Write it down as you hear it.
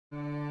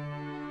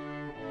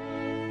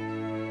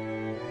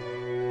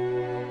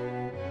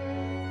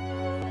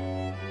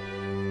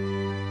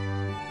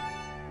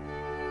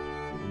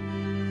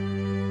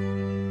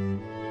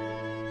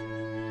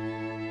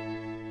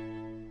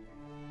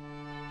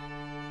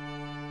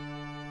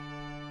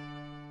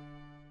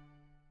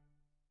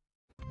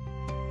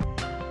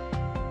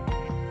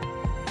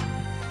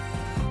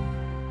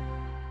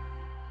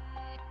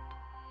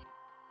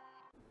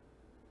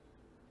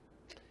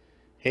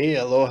Hey,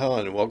 aloha,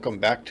 and welcome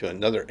back to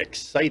another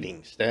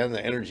exciting Stan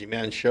the Energy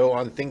Man show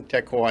on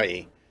ThinkTech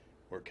Hawaii,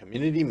 where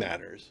community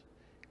matters,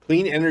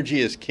 clean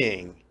energy is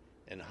king,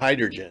 and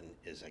hydrogen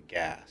is a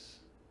gas.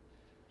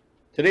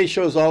 Today's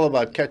show is all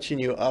about catching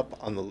you up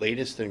on the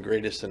latest and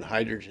greatest in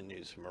hydrogen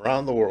news from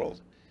around the world.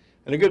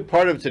 And a good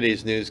part of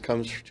today's news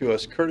comes to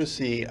us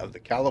courtesy of the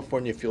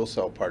California Fuel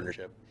Cell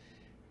Partnership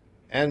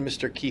and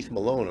Mr. Keith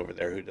Malone over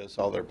there, who does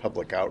all their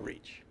public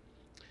outreach.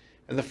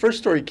 And the first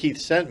story Keith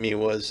sent me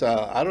was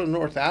out of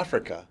North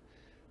Africa,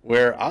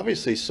 where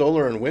obviously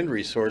solar and wind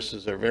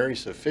resources are very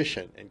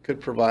sufficient and could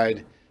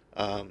provide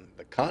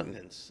the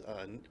continents,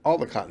 all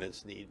the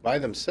continents need by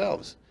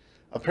themselves.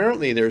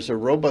 Apparently there's a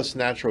robust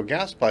natural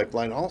gas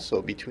pipeline also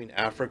between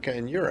Africa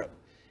and Europe.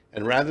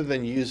 And rather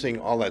than using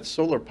all that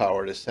solar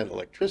power to send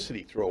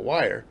electricity through a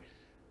wire,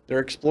 they're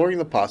exploring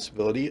the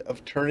possibility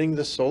of turning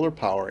the solar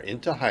power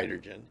into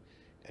hydrogen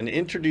and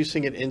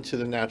introducing it into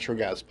the natural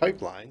gas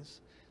pipelines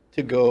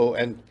to go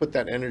and put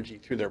that energy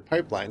through their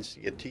pipelines to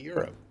get to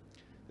Europe.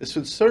 This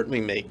would certainly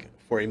make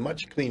for a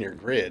much cleaner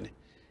grid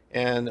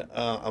and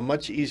a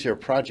much easier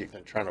project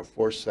than trying to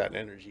force that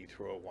energy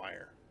through a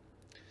wire.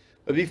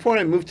 But before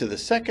I move to the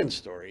second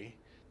story,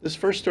 this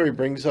first story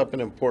brings up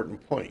an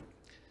important point.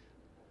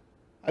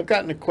 I've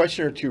gotten a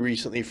question or two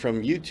recently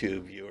from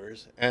YouTube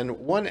viewers, and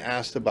one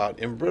asked about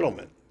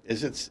embrittlement.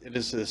 It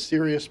is a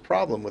serious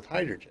problem with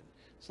hydrogen.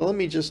 So let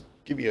me just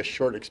give you a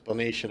short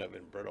explanation of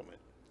embrittlement.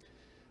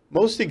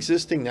 Most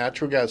existing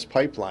natural gas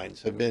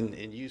pipelines have been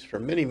in use for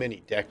many,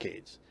 many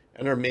decades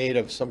and are made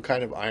of some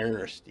kind of iron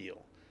or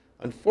steel.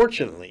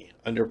 Unfortunately,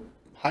 under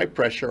high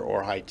pressure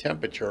or high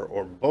temperature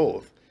or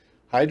both,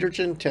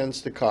 hydrogen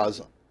tends to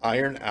cause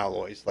iron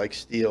alloys like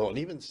steel and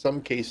even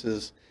some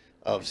cases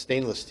of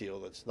stainless steel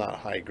that's not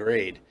high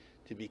grade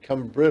to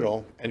become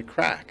brittle and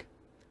crack.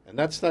 And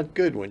that's not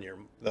good when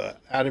the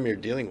atom you're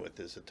dealing with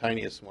is the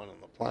tiniest one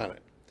on the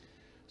planet.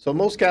 So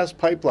most gas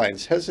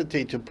pipelines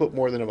hesitate to put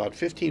more than about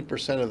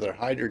 15% of their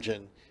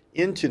hydrogen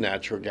into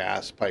natural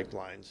gas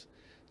pipelines.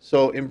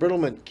 So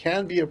embrittlement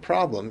can be a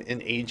problem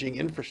in aging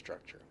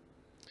infrastructure.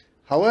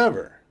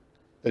 However,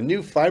 the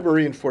new fiber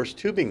reinforced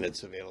tubing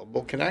that's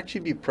available can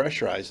actually be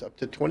pressurized up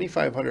to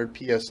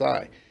 2,500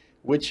 psi,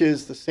 which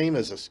is the same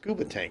as a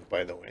scuba tank,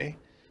 by the way,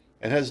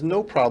 and has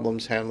no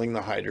problems handling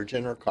the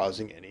hydrogen or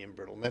causing any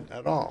embrittlement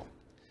at all.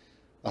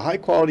 The high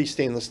quality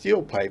stainless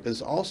steel pipe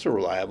is also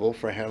reliable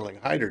for handling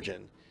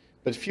hydrogen,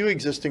 but few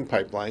existing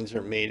pipelines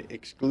are made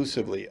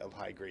exclusively of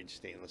high-grade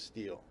stainless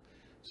steel.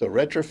 So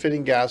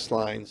retrofitting gas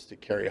lines to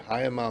carry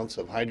high amounts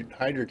of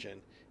hydrogen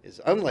is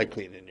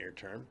unlikely in the near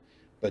term,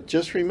 but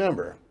just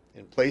remember,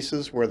 in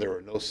places where there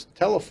were no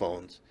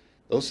telephones,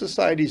 those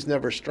societies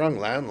never strung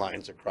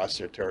landlines across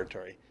their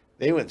territory.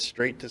 They went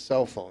straight to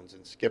cell phones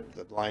and skipped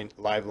the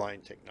live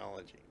line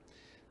technology.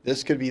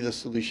 This could be the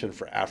solution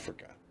for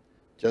Africa.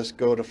 Just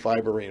go to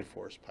fiber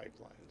reinforced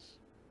pipelines.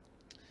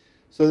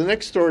 So the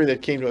next story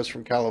that came to us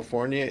from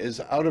California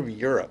is out of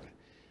Europe.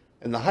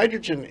 And the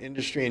hydrogen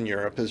industry in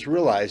Europe has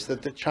realized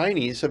that the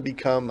Chinese have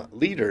become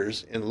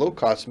leaders in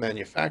low-cost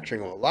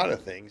manufacturing of a lot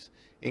of things,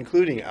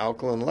 including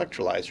alkaline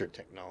electrolyzer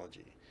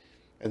technology.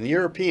 And the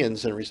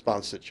Europeans, in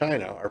response to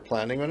China, are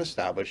planning on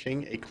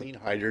establishing a clean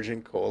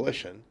hydrogen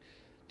coalition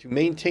to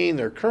maintain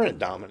their current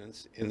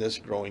dominance in this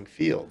growing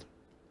field,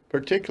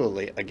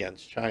 particularly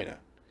against China.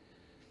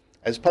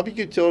 As public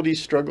utilities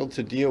struggle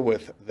to deal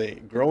with the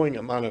growing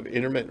amount of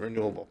intermittent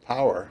renewable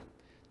power,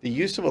 the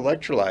use of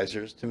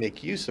electrolyzers to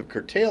make use of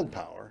curtailed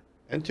power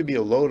and to be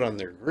a load on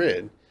their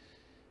grid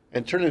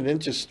and turn it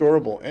into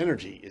storable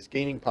energy is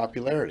gaining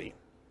popularity.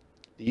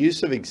 The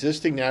use of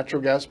existing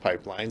natural gas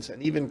pipelines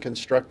and even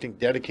constructing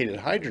dedicated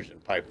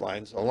hydrogen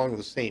pipelines along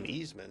the same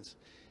easements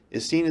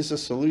is seen as a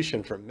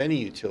solution for many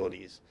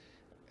utilities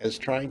as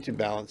trying to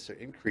balance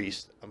the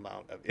increased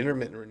amount of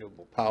intermittent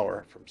renewable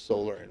power from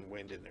solar and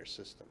wind in their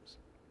systems.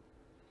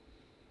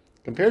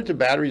 Compared to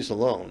batteries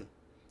alone,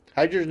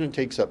 hydrogen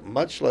takes up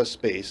much less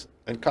space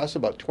and costs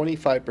about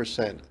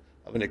 25%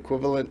 of an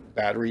equivalent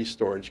battery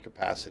storage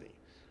capacity.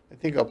 I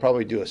think I'll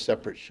probably do a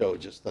separate show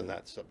just on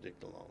that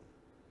subject alone.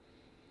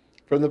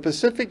 From the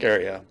Pacific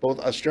area, both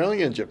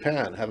Australia and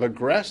Japan have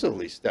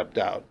aggressively stepped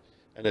out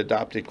and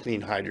adopted clean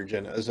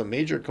hydrogen as a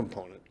major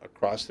component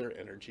across their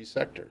energy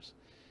sectors.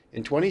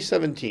 In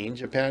 2017,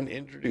 Japan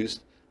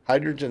introduced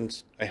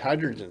a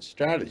hydrogen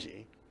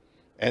strategy,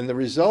 and the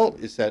result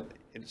is that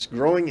it's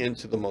growing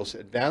into the most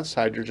advanced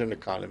hydrogen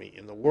economy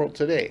in the world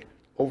today,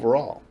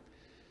 overall.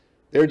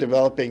 They're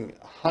developing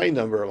a highest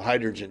number of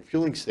hydrogen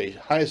fueling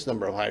stations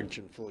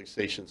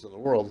in the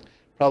world,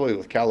 probably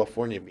with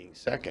California being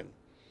second.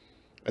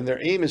 And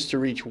their aim is to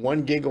reach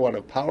 1 gigawatt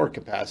of power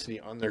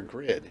capacity on their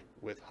grid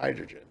with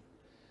hydrogen.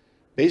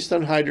 Based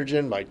on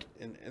hydrogen,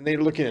 and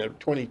they're looking at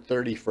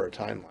 2030 for a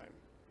timeline.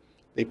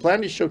 They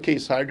plan to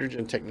showcase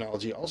hydrogen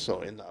technology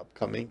also in the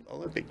upcoming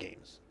Olympic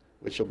Games,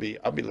 which I'll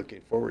be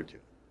looking forward to.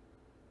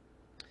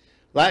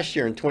 Last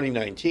year in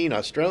 2019,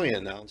 Australia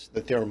announced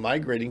that they were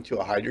migrating to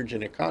a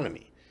hydrogen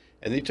economy,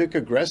 and they took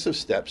aggressive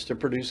steps to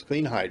produce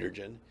clean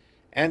hydrogen,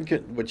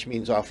 which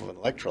means off of an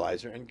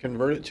electrolyzer, and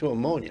convert it to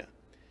ammonia.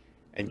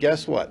 And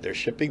guess what? They're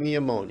shipping the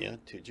ammonia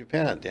to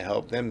Japan to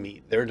help them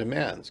meet their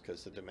demands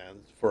because the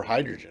demand for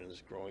hydrogen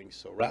is growing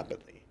so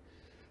rapidly.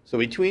 So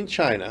between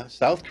China,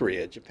 South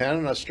Korea, Japan,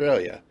 and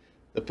Australia,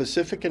 the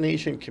Pacific and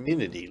Asian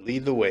community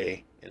lead the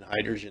way in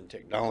hydrogen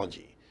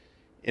technology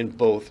in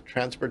both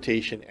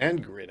transportation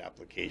and grid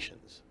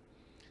applications.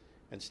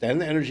 And Stan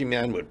the Energy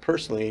Man would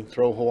personally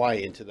throw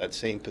Hawaii into that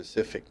same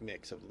Pacific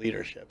mix of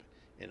leadership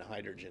in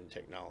hydrogen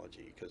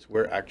technology because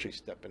we're actually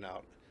stepping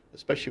out,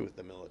 especially with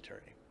the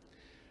military.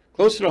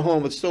 Closer to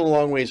home, but still a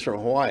long ways from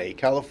Hawaii,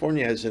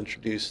 California has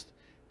introduced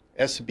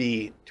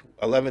SB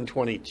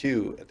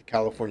 1122 at the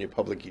California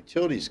Public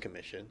Utilities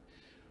Commission,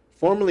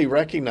 formally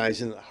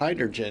recognizing that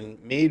hydrogen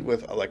made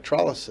with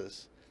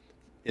electrolysis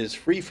is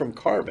free from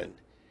carbon.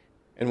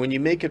 And when you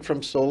make it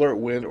from solar,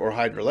 wind, or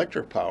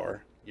hydroelectric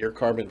power, you're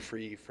carbon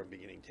free from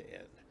beginning to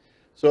end.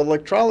 So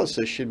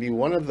electrolysis should be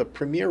one of the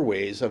premier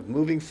ways of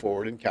moving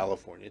forward in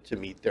California to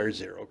meet their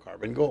zero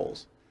carbon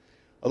goals.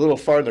 A little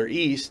farther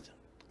east,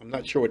 I'm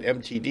not sure what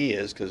MTD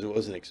is because it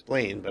wasn't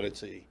explained, but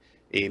it's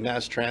a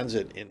mass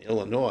transit in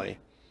Illinois,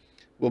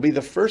 will be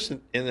the first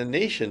in the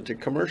nation to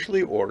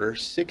commercially order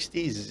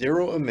 60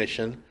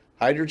 zero-emission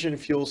hydrogen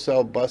fuel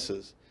cell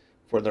buses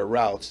for their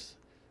routes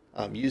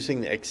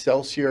using the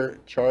Excelsior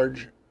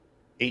Charge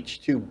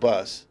H2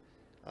 bus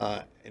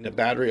in a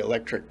battery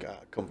electric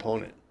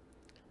component.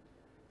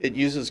 It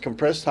uses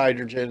compressed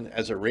hydrogen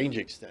as a range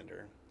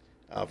extender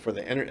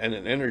and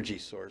an energy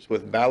source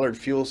with Ballard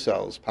fuel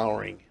cells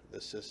powering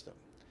the system.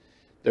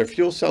 Their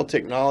fuel cell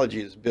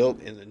technology is built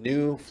in the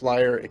new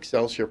Flyer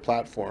Excelsior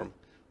platform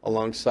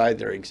alongside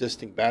their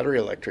existing battery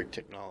electric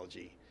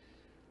technology,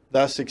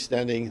 thus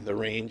extending the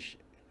range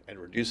and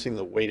reducing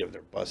the weight of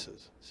their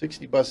buses.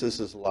 60 buses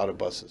is a lot of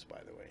buses, by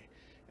the way.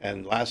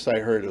 And last I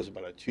heard, it was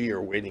about a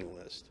 2-year waiting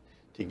list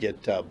to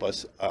get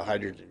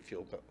hydrogen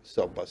fuel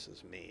cell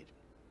buses made.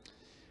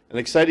 An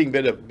exciting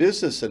bit of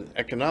business and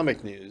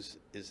economic news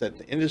is that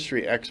the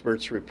industry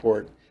experts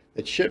report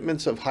that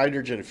shipments of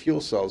hydrogen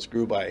fuel cells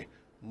grew by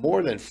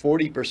more than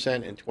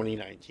 40% in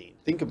 2019.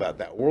 Think about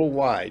that.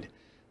 Worldwide,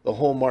 the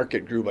whole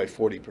market grew by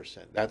 40%.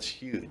 That's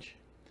huge.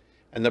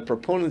 And the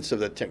proponents of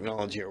the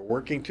technology are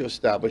working to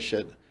establish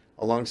it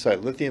alongside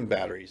lithium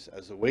batteries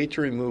as a way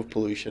to remove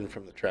pollution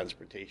from the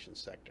transportation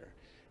sector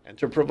and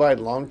to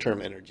provide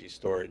long-term energy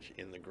storage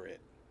in the grid.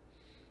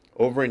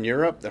 Over in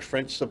Europe, the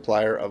French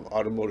supplier of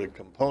automotive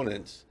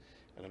components,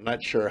 and I'm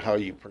not sure how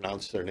you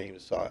pronounce their name,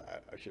 so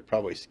I should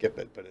probably skip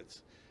it, but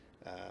it's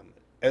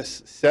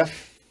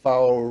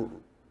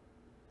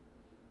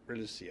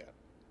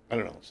I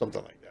don't know,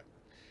 something like that,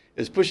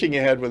 is pushing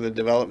ahead with the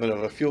development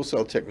of a fuel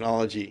cell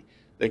technology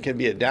that can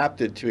be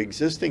adapted to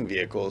existing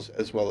vehicles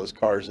as well as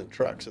cars and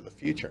trucks of the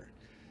future.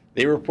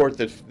 They report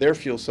that their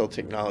fuel cell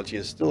technology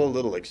is still a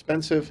little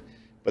expensive,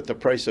 but the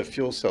price of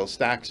fuel cell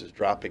stacks is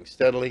dropping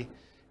steadily,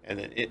 and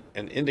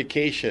an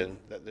indication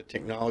that the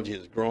technology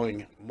is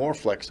growing more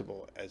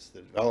flexible as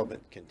the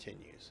development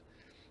continues.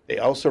 They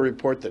also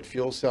report that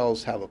fuel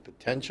cells have a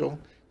potential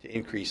to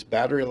increase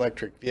battery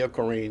electric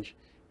vehicle range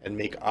and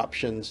make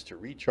options to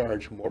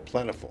recharge more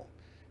plentiful.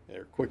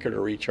 They're quicker to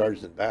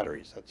recharge than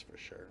batteries, that's for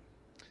sure.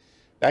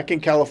 Back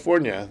in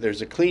California,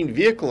 there's a clean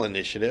vehicle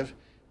initiative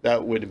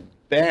that would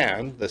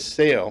ban the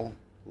sale,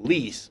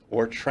 lease,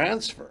 or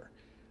transfer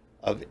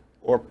of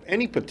or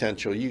any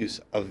potential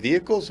use of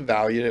vehicles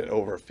valued at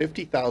over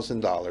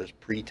 $50,000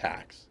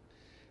 pre-tax,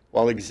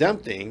 while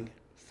exempting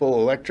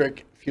full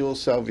electric fuel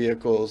cell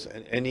vehicles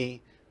and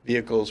any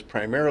vehicles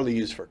primarily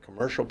used for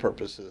commercial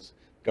purposes,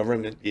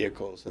 government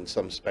vehicles, and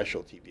some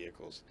specialty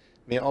vehicles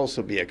may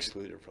also be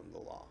excluded from the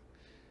law.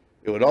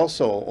 It would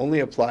also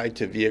only apply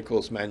to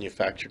vehicles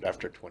manufactured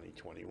after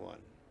 2021.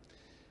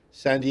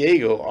 San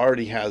Diego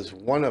already has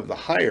one of the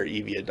higher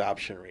EV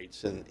adoption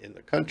rates in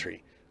the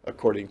country,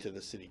 according to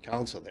the city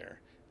council there.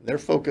 And they're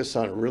focused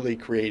on really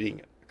creating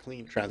a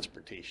clean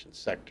transportation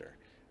sector,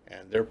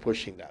 and they're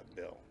pushing that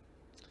bill.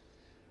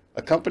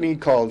 A company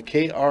called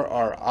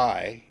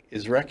KRRI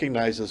is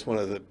recognized as one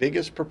of the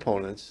biggest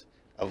proponents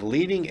of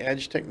leading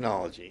edge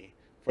technology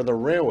for the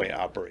railway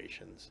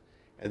operations,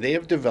 and they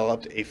have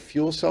developed a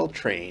fuel cell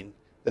train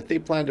that they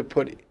plan to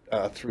put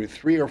through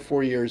 3 or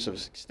 4 years of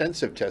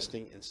extensive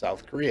testing in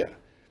South Korea.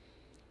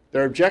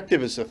 Their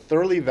objective is to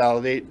thoroughly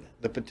validate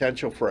the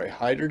potential for a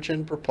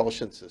hydrogen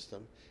propulsion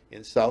system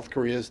in South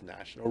Korea's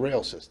national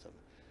rail system.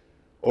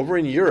 Over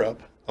in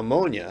Europe,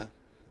 ammonia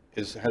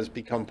has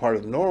become part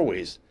of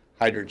Norway's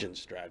hydrogen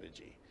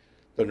strategy.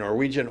 The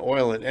Norwegian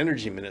oil and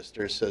energy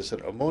minister says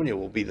that ammonia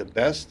will be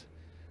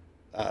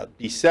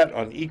be set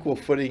on equal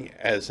footing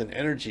as an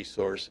energy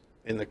source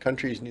in the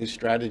country's new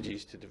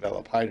strategies to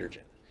develop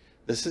hydrogen.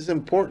 This is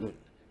important,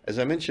 as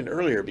I mentioned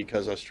earlier,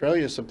 because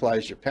Australia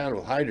supplies Japan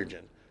with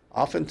hydrogen,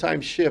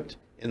 oftentimes shipped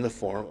in the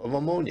form of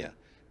ammonia,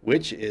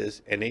 which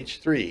is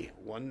NH3,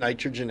 1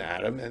 nitrogen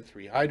atom and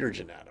 3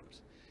 hydrogen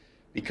atoms.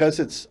 Because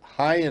it's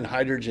high in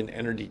hydrogen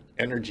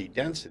energy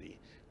density,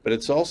 but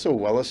it's also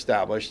well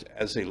established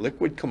as a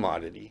liquid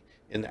commodity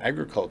in the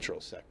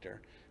agricultural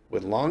sector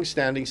with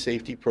long-standing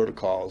safety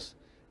protocols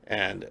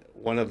and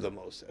one of the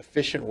most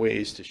efficient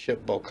ways to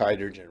ship bulk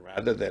hydrogen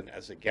rather than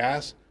as a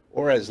gas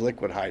or as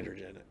liquid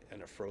hydrogen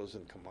in a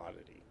frozen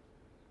commodity.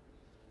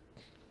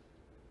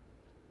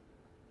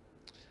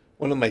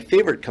 One of my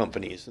favorite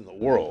companies in the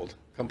world,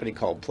 a company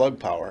called Plug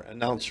Power,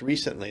 announced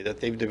recently that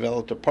they've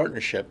developed a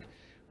partnership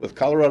with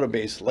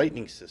Colorado-based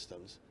Lightning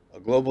Systems, a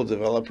global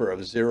developer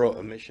of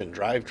zero-emission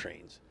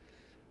drivetrains.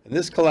 And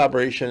this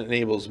collaboration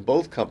enables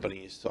both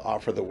companies to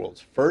offer the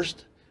world's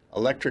first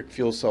electric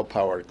fuel cell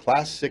powered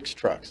Class 6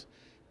 trucks,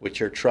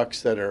 which are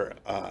trucks that are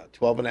up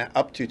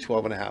to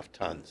 12.5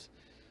 tons.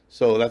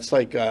 So that's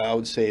like, I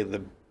would say,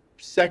 the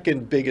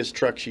second biggest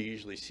trucks you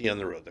usually see on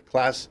the road. The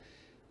Class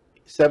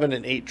 7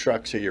 and 8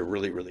 trucks are your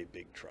really, really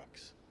big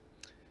trucks.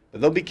 But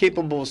they'll be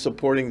capable of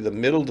supporting the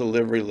middle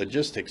delivery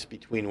logistics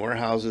between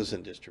warehouses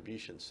and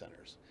distribution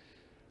centers.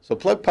 So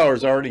Plug Power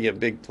is already a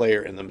big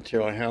player in the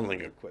material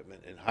handling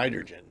equipment and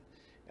hydrogen,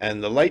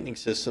 and the Lightning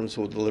Systems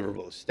will deliver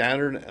both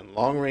standard and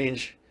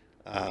long-range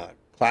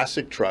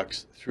classic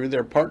trucks through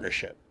their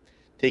partnership,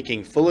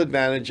 taking full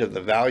advantage of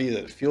the value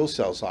that fuel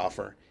cells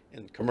offer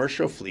in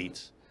commercial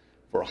fleets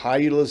for high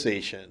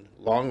utilization,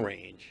 long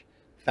range,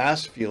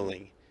 fast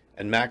fueling,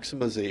 and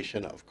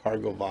maximization of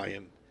cargo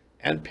volume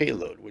and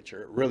payload, which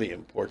are really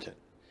important.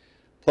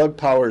 Plug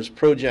Power's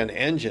ProGen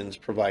engines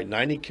provide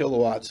 90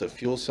 kilowatts of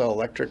fuel cell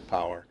electric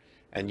power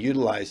and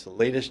utilize the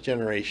latest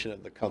generation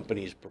of the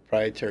company's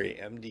proprietary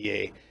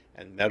MDA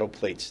and metal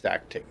plate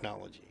stack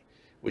technology,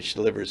 which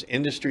delivers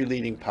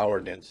industry-leading power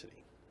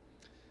density.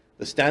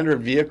 The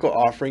standard vehicle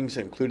offerings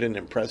include an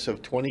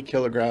impressive 20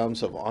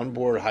 kilograms of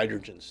onboard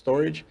hydrogen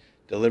storage,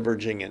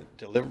 delivering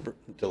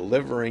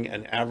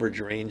an average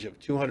range of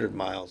 200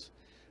 miles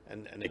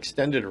and an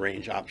extended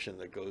range option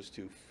that goes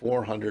to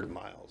 400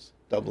 miles,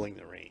 doubling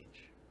the range.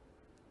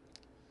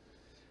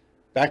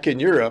 Back in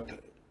Europe,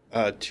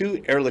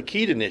 2 Air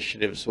Liquide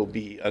initiatives will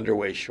be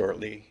underway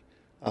shortly.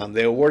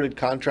 They awarded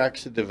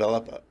contracts to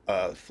develop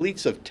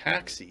fleets of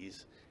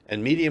taxis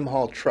and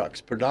medium-haul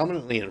trucks,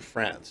 predominantly in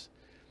France.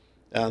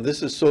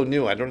 This is so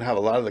new, I don't have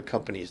a lot of the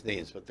companies'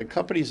 names, but the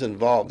companies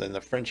involved and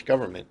the French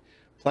government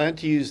plan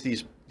to use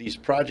these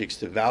projects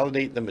to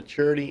validate the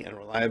maturity and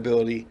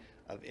reliability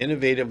of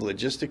innovative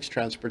logistics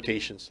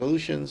transportation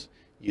solutions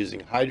using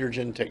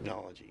hydrogen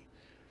technology.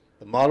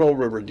 The model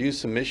will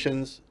reduce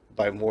emissions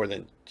by more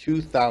than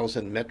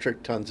 2,000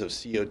 metric tons of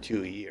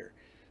CO2 a year,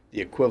 the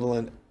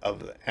equivalent of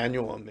the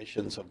annual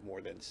emissions of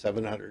more than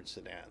 700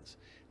 sedans.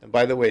 And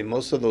by the way,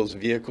 most of those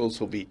vehicles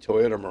will be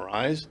Toyota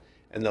Mirais,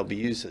 and they'll be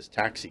used as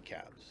taxi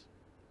cabs.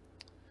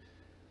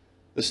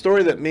 The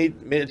story that made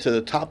it to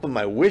the top of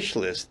my wish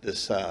list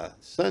this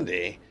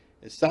Sunday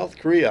is South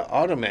Korea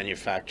auto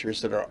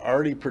manufacturers that are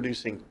already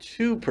producing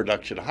 2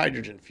 production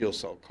hydrogen fuel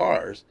cell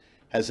cars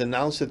has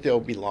announced that they'll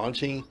be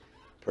launching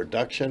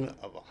production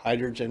of a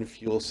hydrogen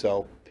fuel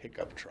cell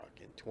pickup truck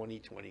in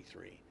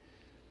 2023.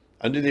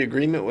 Under the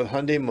agreement with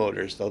Hyundai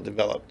Motors, they'll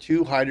develop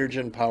 2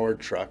 hydrogen-powered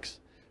trucks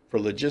for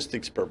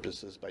logistics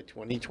purposes by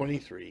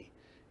 2023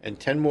 and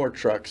 10 more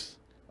trucks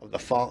of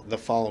the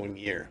following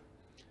year.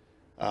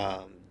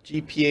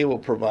 GPA will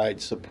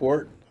provide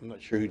support. I'm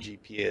not sure who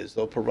GPA is.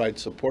 They'll provide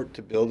support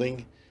to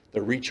building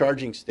the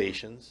recharging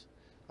stations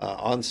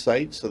on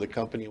site, so the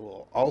company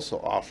will also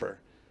offer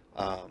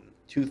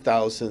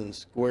 2,000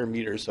 square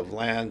meters of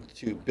land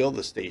to build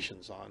the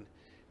stations on,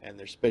 and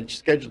they're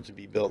scheduled to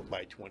be built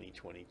by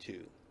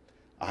 2022.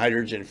 A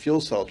hydrogen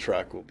fuel cell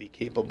truck will be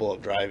capable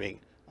of driving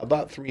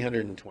about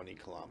 320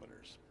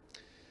 kilometers.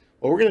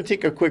 Well, we're going to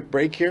take a quick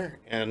break here,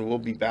 and we'll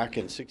be back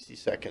in 60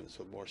 seconds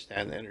with more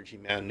Stan the Energy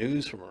Man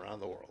news from around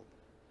the world.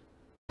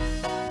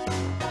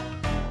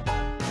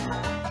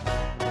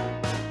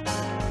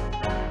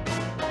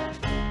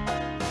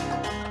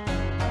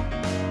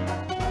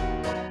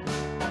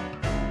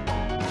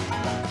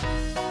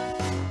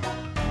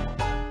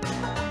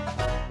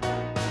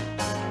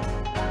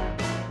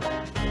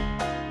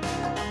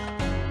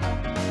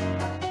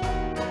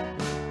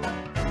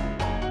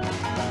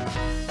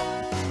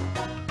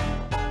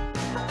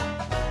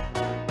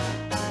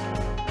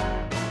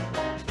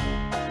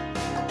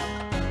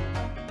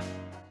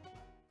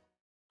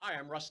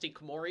 I'm Rusty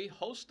Komori,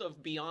 host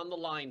of Beyond the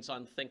Lines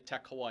on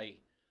ThinkTech Hawaii.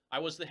 I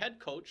was the head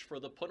coach for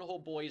the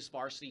Punahou boys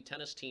varsity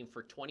tennis team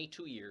for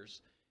 22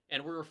 years,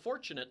 and we were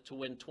fortunate to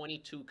win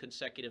 22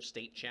 consecutive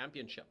state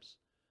championships.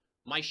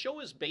 My show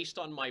is based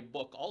on my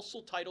book,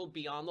 also titled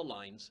Beyond the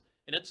Lines,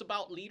 and it's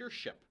about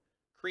leadership,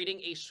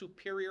 creating a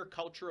superior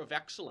culture of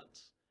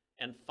excellence,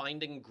 and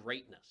finding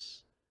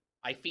greatness.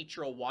 I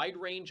feature a wide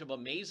range of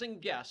amazing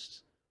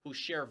guests who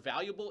share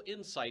valuable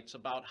insights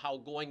about how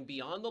going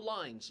beyond the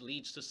lines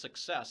leads to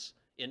success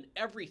in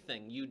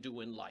everything you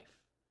do in life.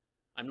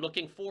 I'm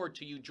looking forward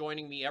to you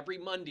joining me every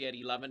Monday at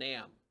 11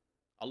 a.m.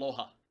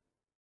 Aloha.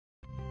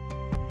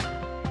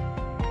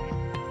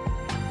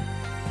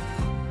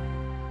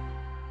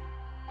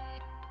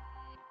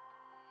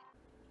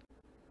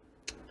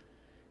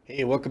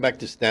 Hey, welcome back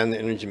to Stan the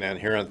Energy Man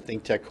here on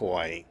ThinkTech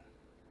Hawaii.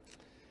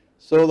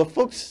 So the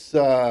folks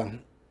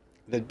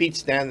that beat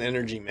Stan the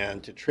Energy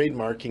Man to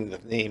trademarking the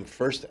name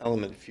First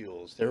Element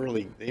Fuels. They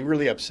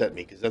really upset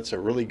me because that's a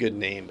really good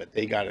name, but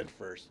they got it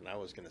first and I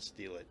was going to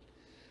steal it.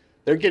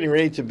 They're getting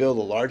ready to build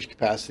a large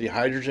capacity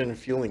hydrogen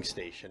fueling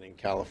station in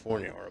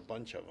California, or a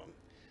bunch of them.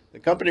 The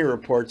company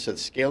reports that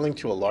scaling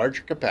to a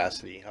larger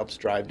capacity helps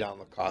drive down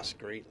the cost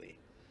greatly.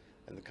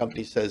 And the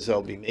company says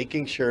they'll be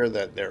making sure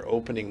that they're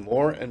opening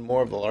more and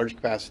more of the large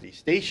capacity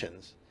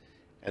stations,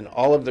 and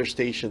all of their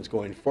stations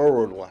going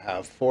forward will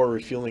have 4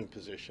 refueling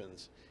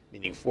positions,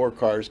 meaning 4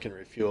 cars can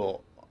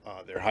refuel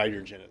their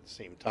hydrogen at the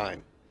same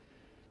time.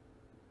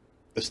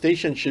 The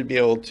station should be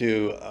able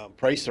to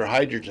price their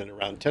hydrogen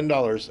around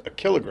 $10 a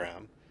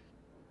kilogram,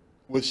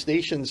 with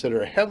stations that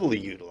are heavily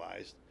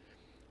utilized.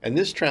 And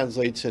this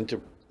translates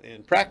into,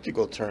 in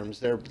practical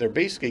terms, they're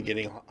basically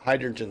getting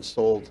hydrogen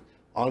sold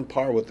on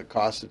par with the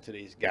cost of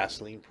today's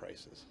gasoline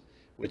prices,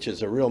 which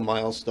is a real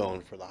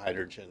milestone for the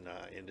hydrogen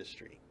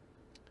industry.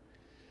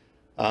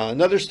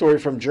 Another story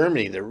from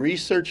Germany. The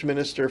research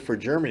minister for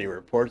Germany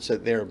reports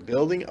that they're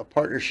building a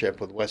partnership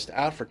with West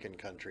African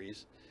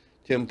countries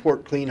to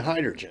import clean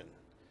hydrogen.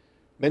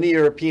 Many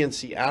Europeans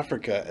see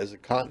Africa as a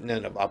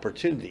continent of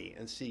opportunity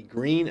and see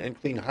green and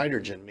clean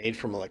hydrogen made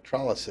from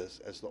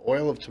electrolysis as the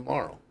oil of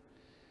tomorrow.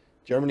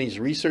 Germany's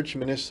research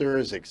minister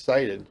is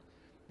excited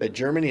that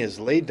Germany has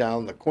laid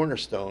down the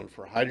cornerstone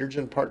for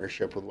hydrogen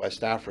partnership with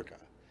West Africa.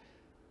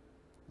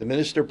 The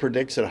minister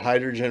predicts that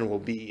hydrogen will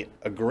be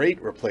a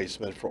great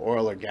replacement for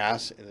oil or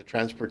gas in the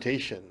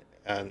transportation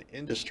and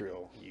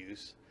industrial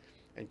use,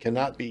 and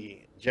cannot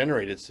be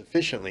generated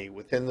sufficiently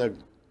within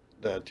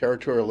the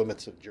territorial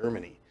limits of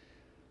Germany.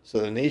 So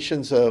the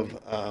nations of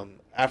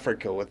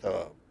Africa, with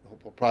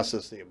will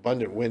process the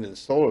abundant wind and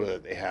solar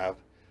that they have,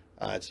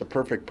 it's a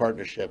perfect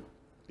partnership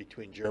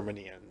between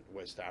Germany and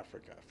West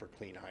Africa for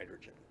clean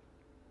hydrogen.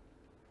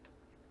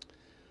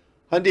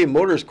 Hyundai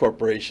Motors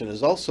Corporation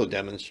is also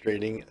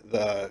demonstrated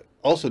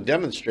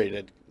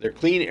their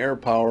clean air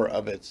power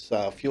of its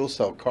fuel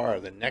cell car,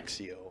 the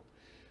Nexio,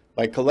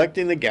 by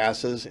collecting the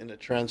gases in a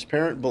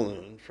transparent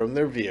balloon from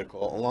their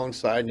vehicle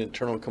alongside an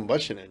internal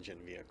combustion engine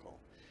vehicle.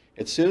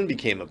 It soon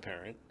became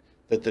apparent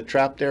that the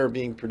trapped air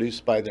being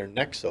produced by their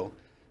Nexo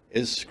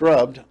is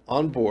scrubbed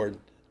on board,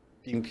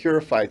 being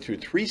purified through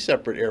 3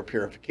 separate air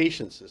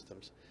purification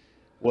systems,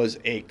 was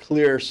a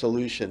clear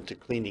solution to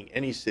cleaning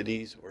any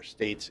city's or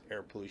state's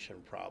air pollution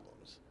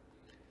problems.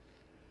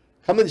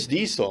 Cummins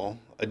Diesel,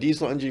 a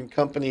diesel engine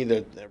company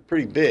they're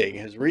pretty big,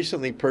 has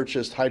recently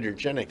purchased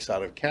Hydrogenics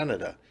out of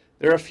Canada.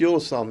 They're a fuel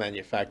cell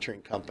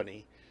manufacturing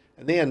company,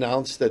 and they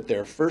announced that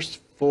their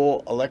first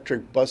full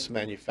electric bus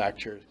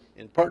manufacturer,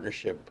 in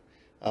partnership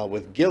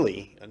with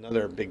Gilly,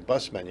 another big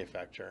bus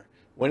manufacturer,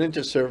 went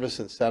into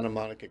service in Santa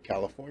Monica,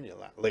 California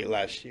late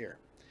last year.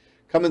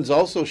 Cummins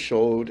also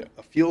showed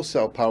a fuel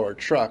cell powered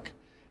truck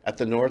at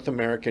the North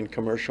American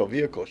Commercial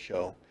Vehicle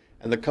Show,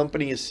 and the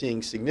company is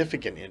seeing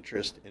significant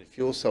interest in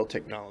fuel cell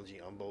technology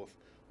on both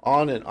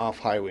on and off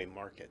highway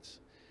markets.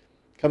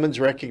 Cummins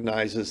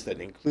recognizes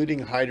that including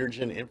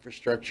hydrogen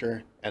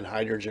infrastructure and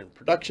hydrogen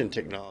production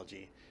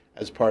technology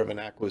as part of an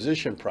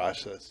acquisition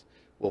process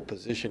will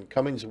position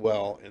Cummins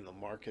well in the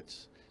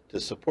markets to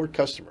support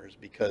customers,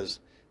 because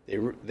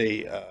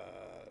they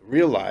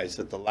realize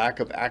that the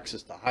lack of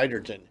access to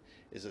hydrogen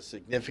is a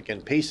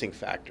significant pacing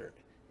factor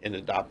in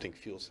adopting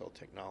fuel cell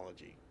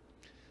technology.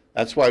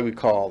 That's why we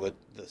call the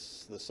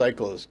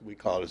cycle, as we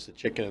call it, is the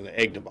chicken and the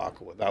egg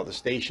debacle. Without the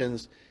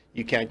stations,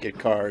 you can't get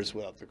cars.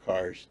 Without the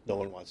cars, no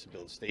one wants to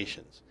build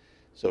stations.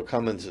 So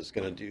Cummins is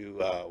going to do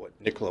what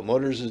Nikola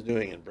Motors is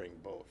doing and bring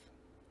both.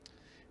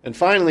 And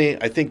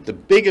finally, I think the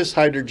biggest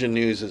hydrogen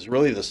news is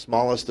really the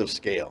smallest of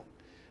scale.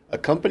 A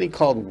company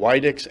called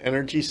Widex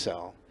Energy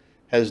Cell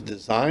has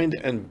designed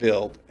and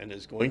built and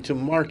is going to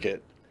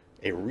market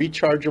a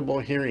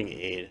rechargeable hearing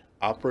aid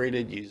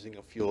operated using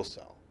a fuel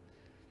cell.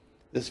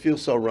 This fuel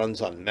cell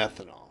runs on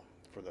methanol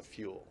for the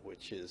fuel,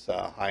 which is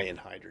high in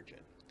hydrogen.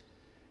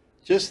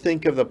 Just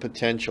think of the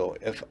potential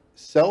if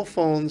cell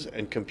phones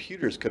and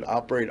computers could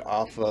operate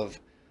off of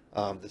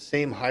the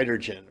same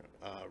hydrogen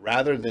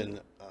rather than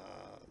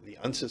the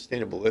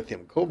unsustainable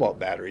lithium cobalt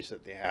batteries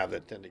that they have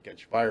that tend to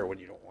catch fire when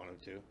you don't want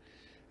them to.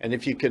 And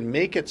if you can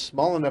make it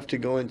small enough to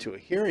go into a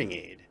hearing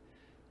aid,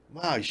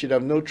 wow, you should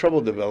have no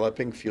trouble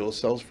developing fuel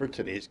cells for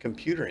today's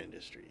computer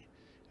industry.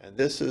 And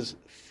this is,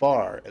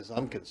 far as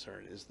I'm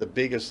concerned, is the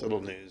biggest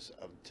little news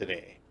of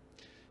today.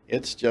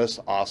 It's just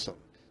awesome.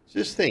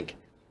 Just think,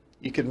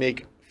 you could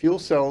make fuel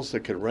cells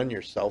that could run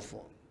your cell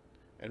phone.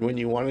 And when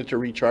you wanted to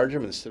recharge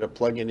them, instead of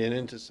plugging it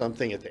into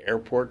something at the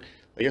airport,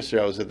 like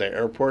yesterday I was at the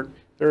airport,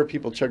 there were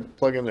people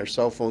plugging their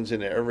cell phones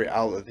into every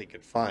outlet they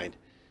could find.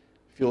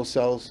 Fuel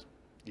cells,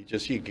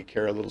 you could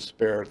carry a little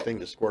spare thing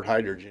to squirt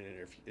hydrogen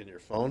in your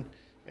phone,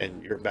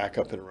 and you're back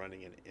up and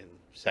running in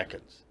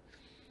seconds.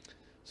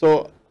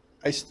 So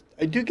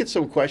I do get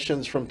some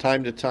questions from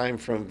time to time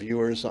from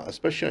viewers,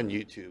 especially on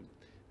YouTube.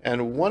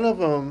 And one of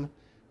them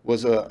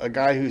was a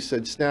guy who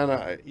said,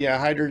 Stan, yeah,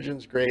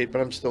 hydrogen's great,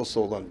 but I'm still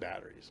sold on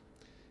batteries.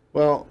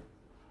 Well,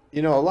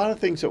 you know, a lot of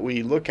things that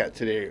we look at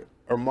today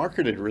are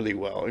marketed really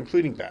well,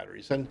 including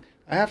batteries. And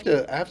I have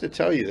to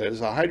tell you that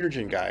as a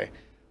hydrogen guy,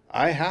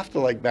 I have to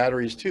like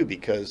batteries too,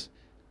 because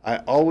I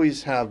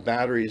always have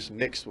batteries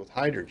mixed with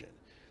hydrogen.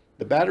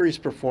 The batteries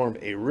perform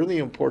a really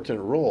important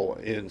role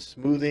in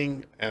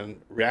smoothing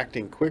and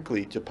reacting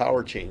quickly to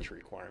power change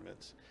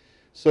requirements.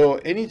 So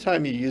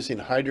anytime you're using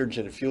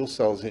hydrogen fuel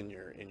cells in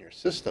your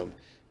system,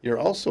 you're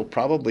also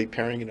probably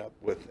pairing it up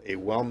with a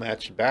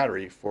well-matched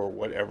battery for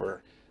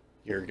whatever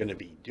you're going to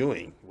be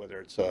doing,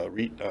 whether it's a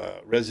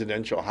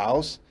residential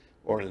house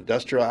or an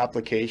industrial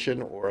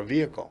application or a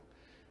vehicle.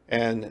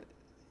 And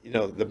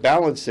the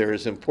balance there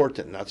is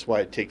important. And that's why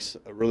it takes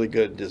a really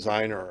good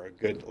designer or a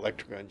good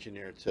electrical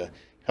engineer to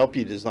help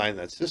you design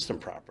that system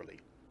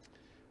properly.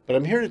 But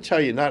I'm here to tell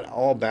you, not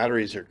all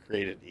batteries are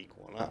created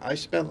equal. And I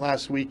spent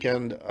last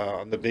weekend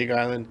on the Big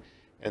Island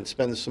and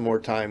spent some more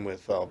time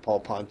with Paul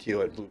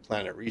Pontio at Blue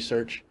Planet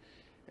Research.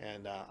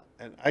 And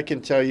I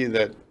can tell you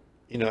that,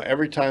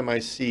 every time I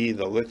see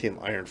the lithium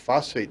iron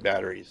phosphate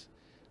batteries,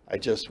 I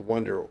just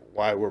wonder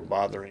why we're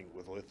bothering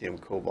with lithium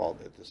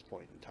cobalt at this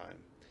point in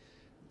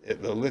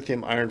time. The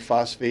lithium iron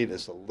phosphate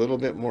is a little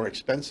bit more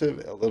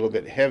expensive, a little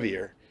bit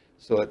heavier,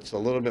 so it's a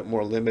little bit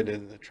more limited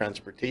in the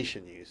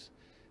transportation use,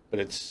 but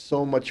it's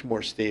so much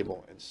more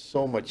stable and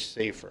so much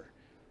safer,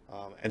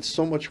 and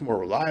so much more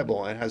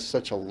reliable, and has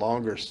such a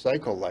longer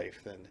cycle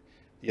life than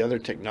the other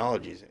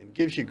technologies, and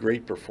gives you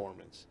great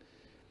performance.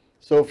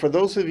 So for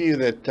those of you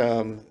that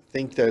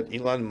think that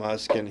Elon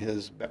Musk and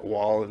his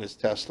wall and his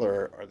Tesla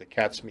are the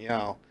cat's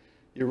meow,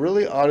 you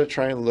really ought to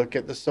try and look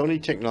at the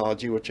Sony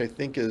technology, which I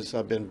think has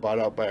been bought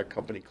out by a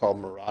company called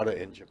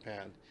Murata in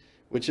Japan,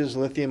 which is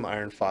lithium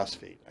iron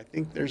phosphate. I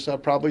think there's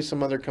probably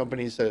some other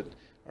companies that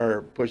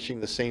are pushing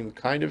the same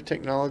kind of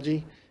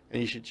technology,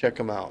 and you should check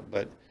them out.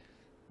 But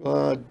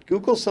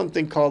Google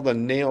something called the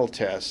nail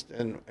test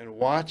and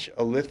watch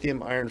a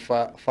lithium iron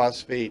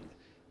phosphate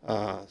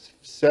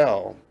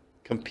cell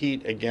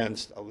compete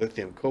against a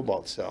lithium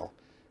cobalt cell,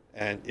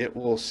 and it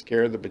will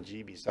scare the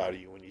bejeebies out of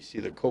you when you see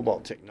the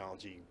cobalt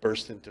technology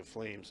burst into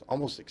flames,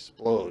 almost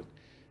explode,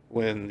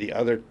 when the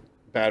other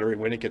battery,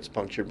 when it gets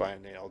punctured by a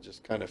nail,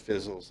 just kind of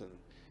fizzles and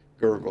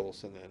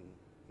gurgles, and then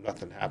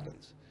nothing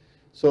happens.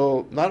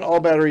 So not all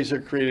batteries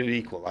are created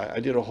equal. I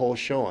did a whole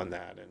show on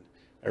that, and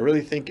I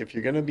really think if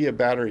you're going to be a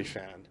battery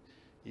fan,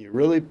 you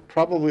really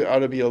probably ought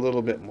to be a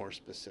little bit more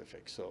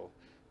specific. So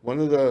one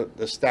of the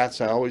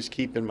stats I always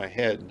keep in my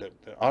head that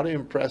ought to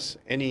impress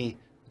any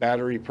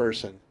battery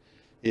person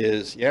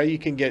is, yeah, you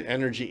can get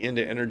energy in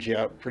to energy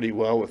out pretty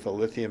well with a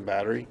lithium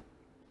battery.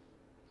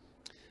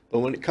 But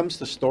when it comes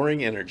to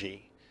storing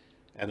energy,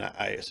 and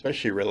I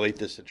especially relate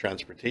this to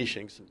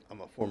transportation because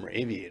I'm a former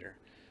aviator,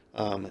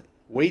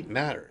 weight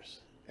matters.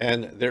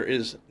 And there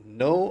is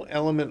no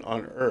element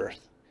on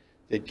Earth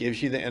that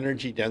gives you the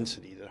energy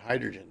density that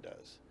hydrogen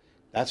does.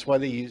 That's why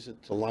they use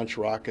it to launch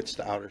rockets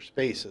to outer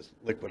space as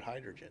liquid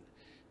hydrogen,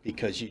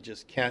 because you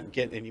just can't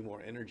get any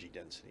more energy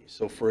density.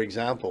 So for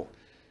example,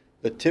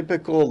 the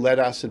typical lead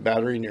acid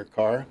battery in your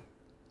car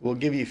will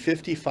give you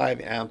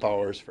 55 amp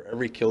hours for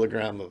every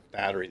kilogram of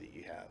battery that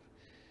you have.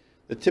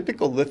 The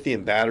typical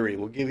lithium battery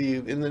will give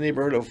you in the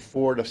neighborhood of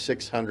 400 to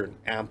 600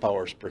 amp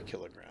hours per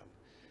kilogram.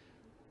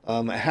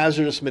 A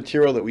hazardous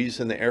material that we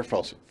use in the Air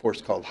Force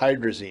called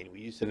hydrazine,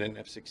 we use it in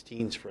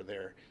F-16s for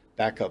their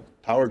backup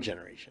power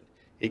generation.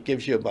 It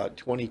gives you about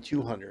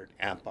 2,200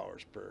 amp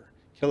hours per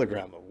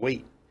kilogram of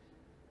weight.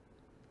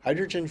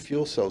 Hydrogen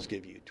fuel cells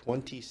give you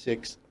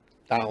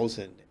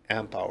 26,000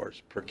 amp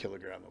hours per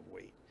kilogram of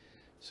weight.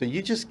 So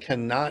you just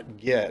cannot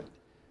get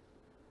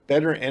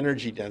better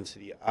energy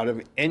density out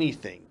of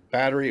anything,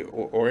 battery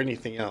or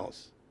anything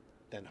else,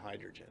 than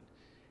hydrogen.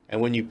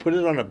 And when you put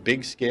it on a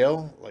big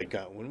scale, like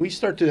when we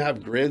start to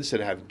have grids that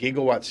have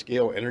gigawatt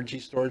scale energy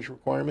storage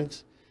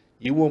requirements,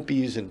 you won't be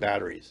using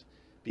batteries,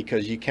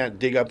 because you can't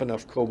dig up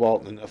enough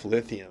cobalt and enough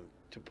lithium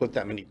to put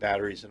that many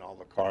batteries in all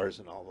the cars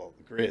and all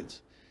the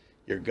grids.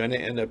 You're going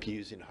to end up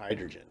using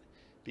hydrogen,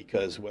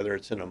 because whether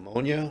it's in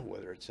ammonia,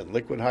 whether it's in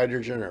liquid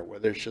hydrogen, or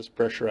whether it's just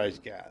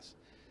pressurized gas,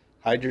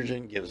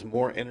 hydrogen gives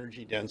more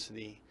energy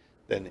density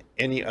than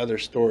any other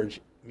storage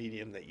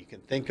medium that you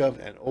can think of.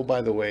 And oh,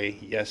 by the way,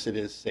 yes, it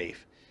is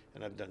safe.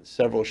 And I've done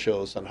several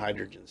shows on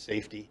hydrogen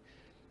safety.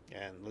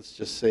 And let's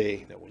just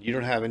say that when you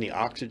don't have any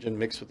oxygen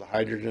mixed with the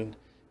hydrogen,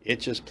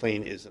 it just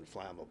plain isn't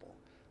flammable.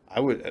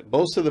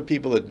 Most of the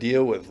people that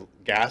deal with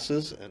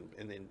gases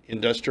in the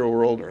industrial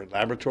world or in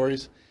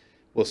laboratories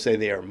will say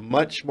they are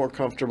much more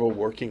comfortable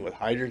working with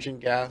hydrogen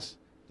gas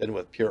than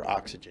with pure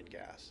oxygen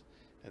gas.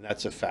 And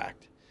that's a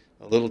fact.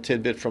 A little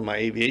tidbit from my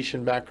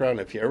aviation background: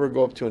 if you ever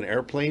go up to an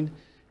airplane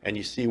and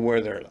you see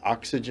where their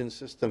oxygen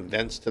system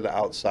vents to the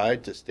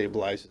outside to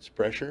stabilize its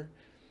pressure,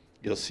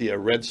 you'll see a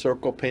red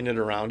circle painted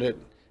around it,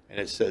 and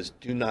it says,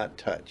 "Do not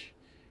touch."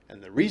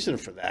 And the reason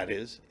for that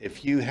is,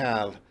 if you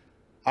have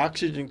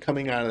oxygen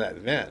coming out of that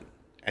vent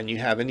and you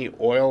have any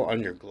oil on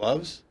your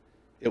gloves,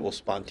 it will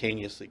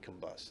spontaneously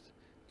combust.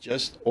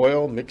 Just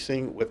oil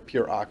mixing with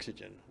pure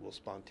oxygen will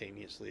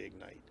spontaneously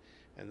ignite.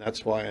 And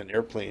that's why on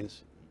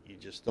airplanes, you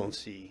just don't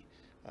see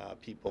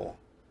people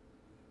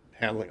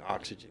handling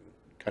oxygen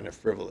kind of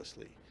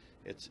frivolously.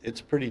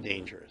 it's pretty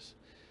dangerous.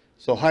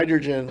 So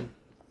hydrogen,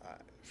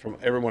 from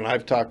everyone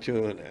I've talked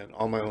to and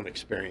all my own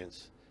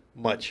experience,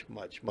 much,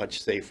 much,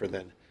 much safer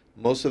than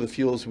most of the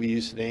fuels we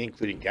use today,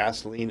 including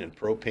gasoline and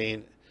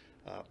propane.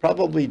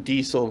 Probably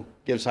diesel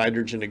gives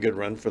hydrogen a good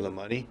run for the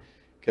money,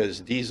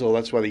 because diesel,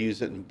 that's why they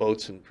use it in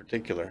boats in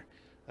particular.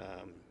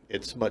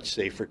 It's much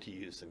safer to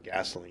use than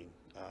gasoline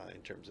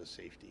in terms of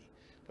safety,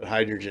 but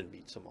hydrogen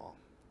beats them all.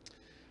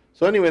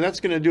 So anyway, that's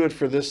going to do it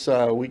for this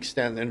week's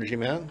Stan the Energy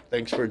Man.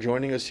 Thanks for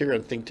joining us here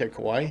on ThinkTech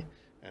Hawaii,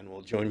 and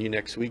we'll join you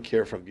next week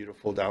here from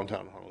beautiful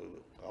downtown Honolulu.